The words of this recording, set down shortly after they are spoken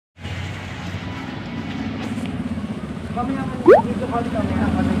Mamaya dito kami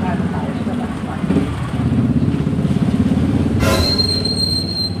habang nagkano tayo sa Makati.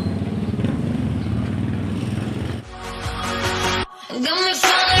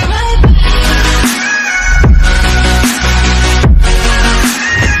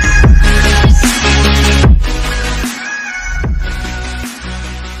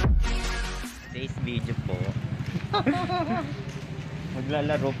 Today's video po.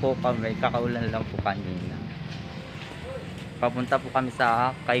 Maglalaro po kami, kakaulan lang po kanina. Papunta po kami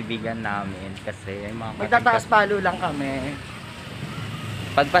sa kaibigan namin kasi Magtataas palo lang kami.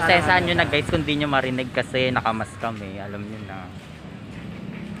 Pagpasensyahan nyo na guys kung di nyo marinig kasi nakamas kami, alam nyo na.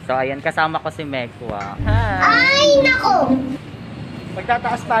 So ayan, kasama ko si Mekwa. Hi! Ay, nako!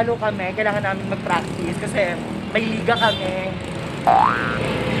 Magtataas palo kami, kailangan namin mag-practice kasi may liga kami.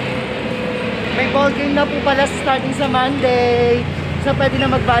 May ball game na po pala starting sa Monday. So pwede na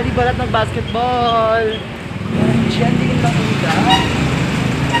mag-volleyball at mag-basketball. Diyan din lang ulap.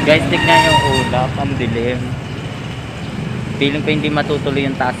 Guys, tignan yung ulap, ang dilim. Feeling ko hindi matutuloy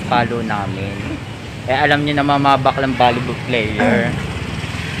yung taas palo namin. Eh alam nyo na mga baklang volleyball player.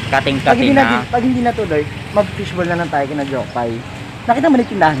 Kating-kating na. Pag hindi natuloy, mag-fishball na lang tayo kina Jokpay. Nakita mo na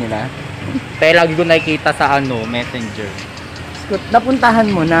yung tindahan nila? Pero lagi ko nakikita sa messenger. Scoot,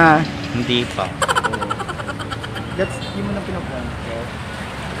 napuntahan mo na. Hindi pa. That's, hindi mo na pinupunta.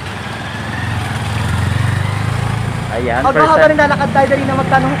 Ayan, Habang lalakad tayo, dali na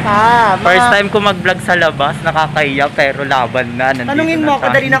magtanong ka. First time ko mag-vlog sa labas, nakakahiya pero laban na. Tanungin mo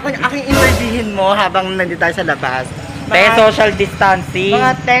ako, dali na aking interviewin mo habang nandito tayo sa labas. Tayo social distancing.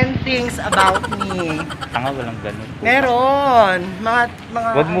 Mga 10 things about me. Tanga, walang ganun. Meron. Mga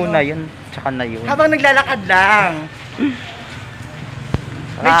wag muna yun, tsaka na yun. Habang naglalakad lang.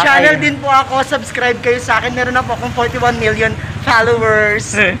 May channel din po ako, subscribe kayo sa akin. Meron na po akong 41 million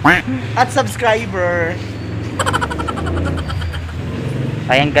followers at subscriber.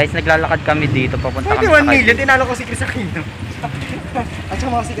 Ayan guys, naglalakad kami dito, papunta kami 41 million, tinalo ko si Chris Aquino. At saka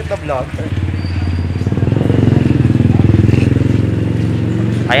mga sikat na vlogger.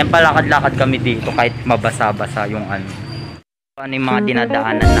 Ayan, palakad-lakad kami dito kahit mabasa-basa yung ano yung mga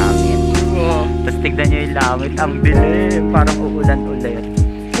dinadaanan namin. Tapos tignan nyo yung langit, ang dilim, parang uulan ulit.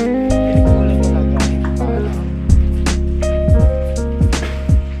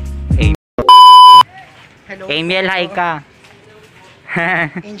 Hello. Amiel, hi ka.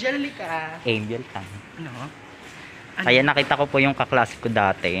 Angelica. Amiel ka. Ano? Ayan, nakita ko po yung kaklase ko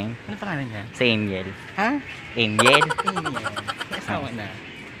dati. Ano pangalan niya? Si Amiel. Ha? Amiel? Amiel. May asawa na.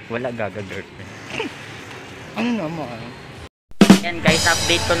 Wala, gaga girlfriend. Ano naman? Yan guys,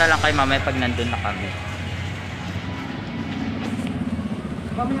 update ko na lang kay mamaya pag nandun na kami.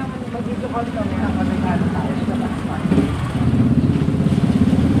 Mamaya mag-video call kami habang nagkano tayo sa Makati.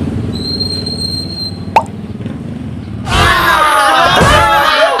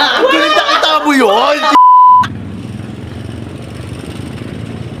 Nakita mo yun?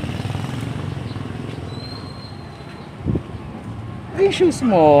 Yung shoes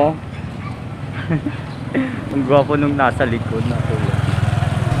mo. Ang gwapo nung nasa likod na kuya.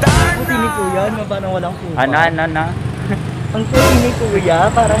 Puti ni Kuya, no? Parang walang kupa. Ana. Ang puti ni Kuya,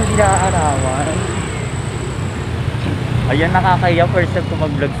 parang hindi naaarawan. Ayan, nakakahiya, first time ko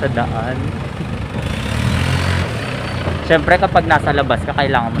mag-vlog sa daan. Siyempre kapag nasa labas ka,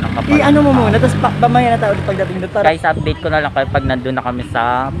 kailangan mo ng kapal. I-ano mo muna, tapos mamaya na tayo ulit pagdating doon. Para... Guys, update ko na lang kayo pag nandun na kami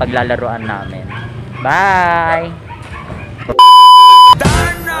sa paglalaruan namin. Bye!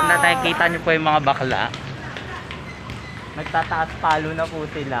 Kung nakikita nyo po yung mga bakla, nagtataas palo na po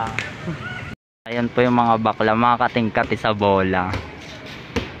sila. Ayan po yung mga bakla, mga katingkati sa bola.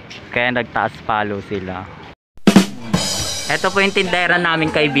 Kaya nagtaas palo sila. Ito po yung tindera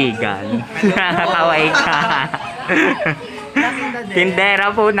namin kaibigan. Kaway ka.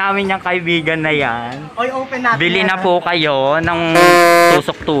 Tindera po namin yung kaibigan na yan. Oy, open natin. Bili na po kayo ng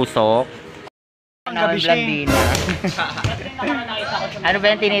tusok-tusok. Ano ba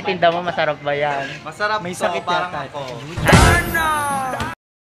yung tinitinda mo? Masarap ba yan? Masarap May to, sakit parang yata. ako.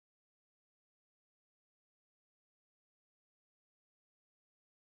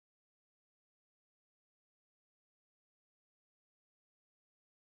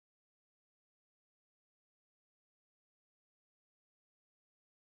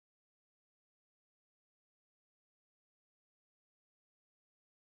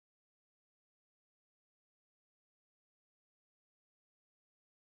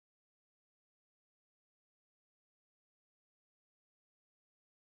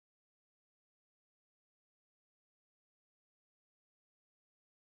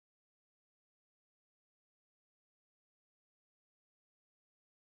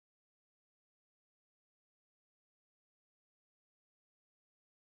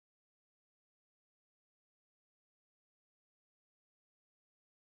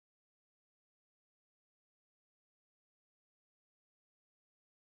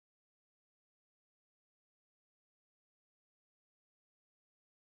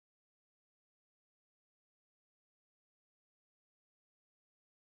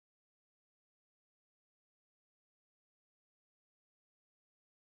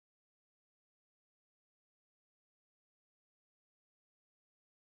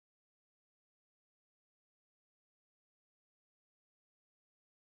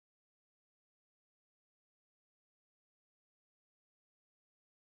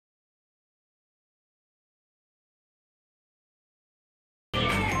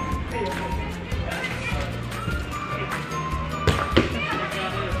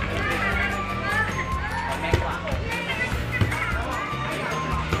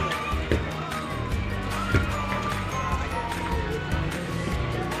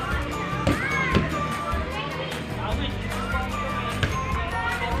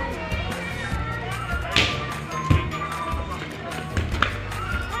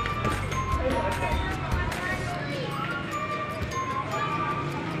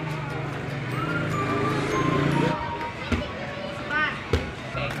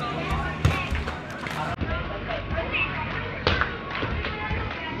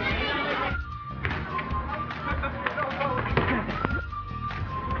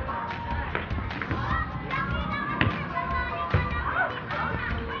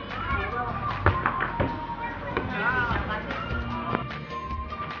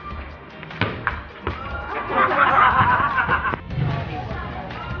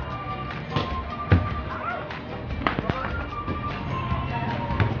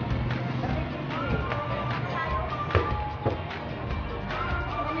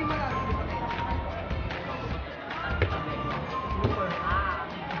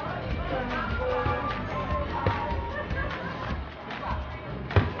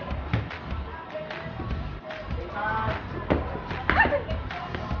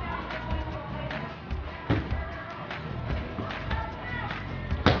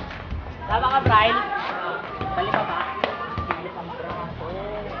 Brian. Balik ka ba? Bilis ang braso.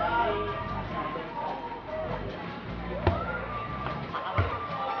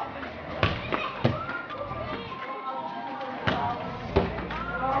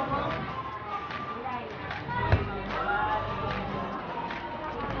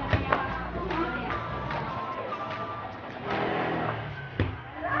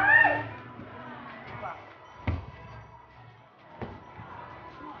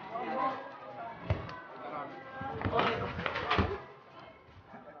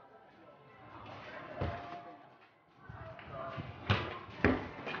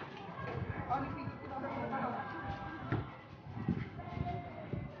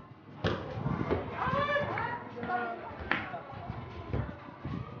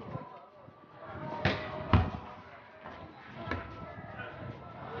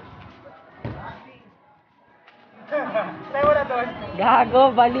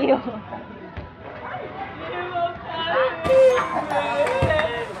 Gago, baliw.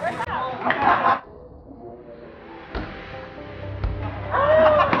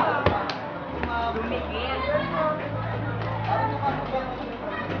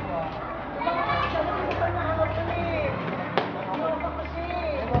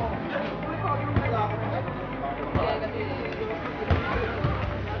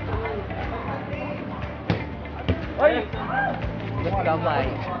 Gamay.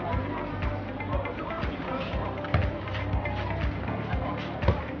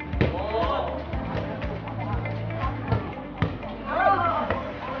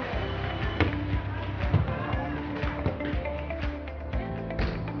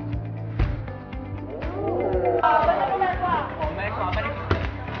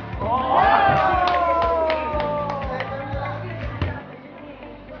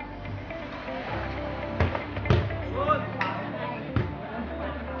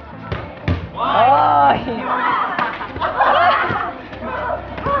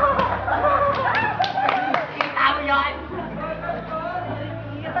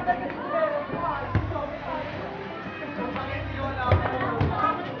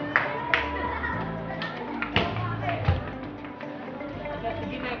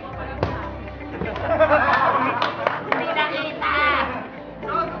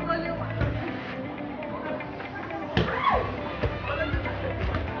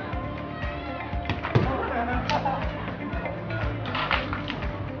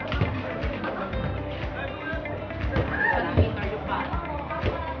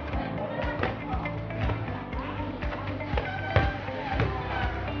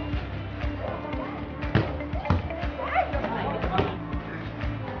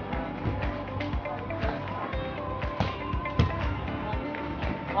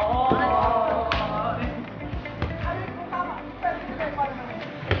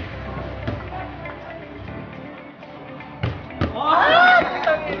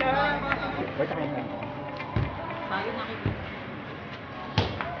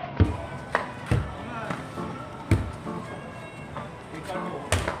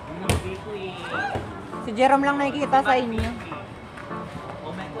 Si Jerome lang nakikita sa inyo.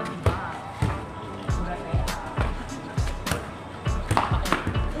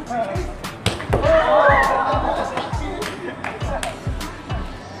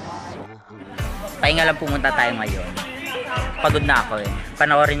 Pahinga lang pumunta tayo ngayon. Pagod na ako eh.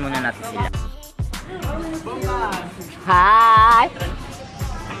 Panoorin muna natin sila. Hi!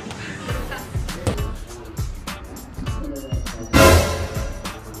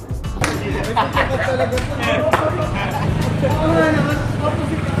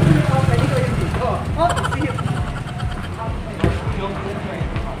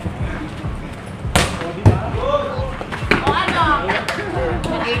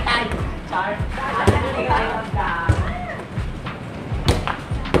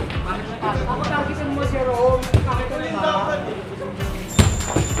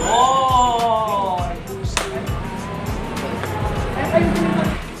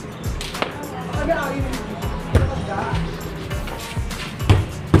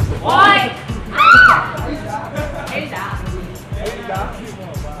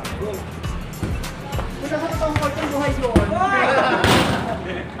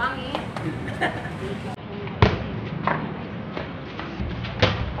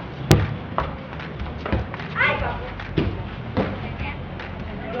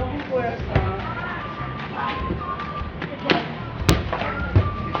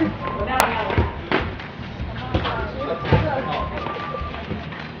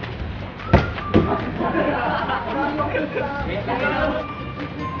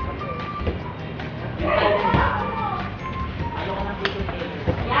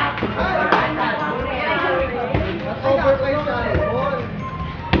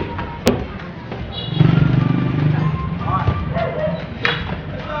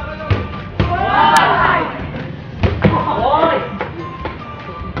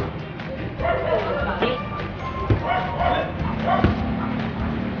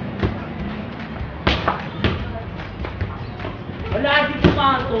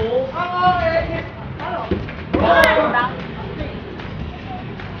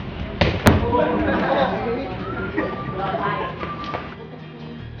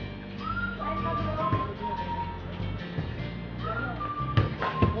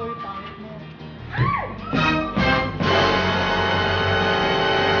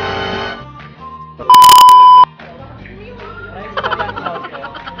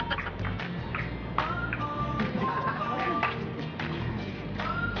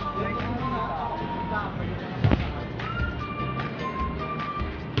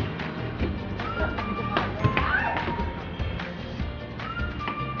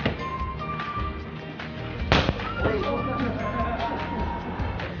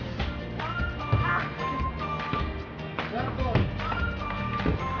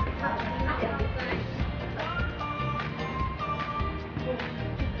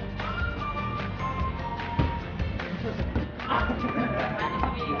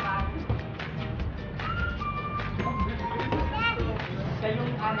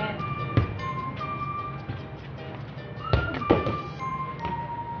 Kayong anet.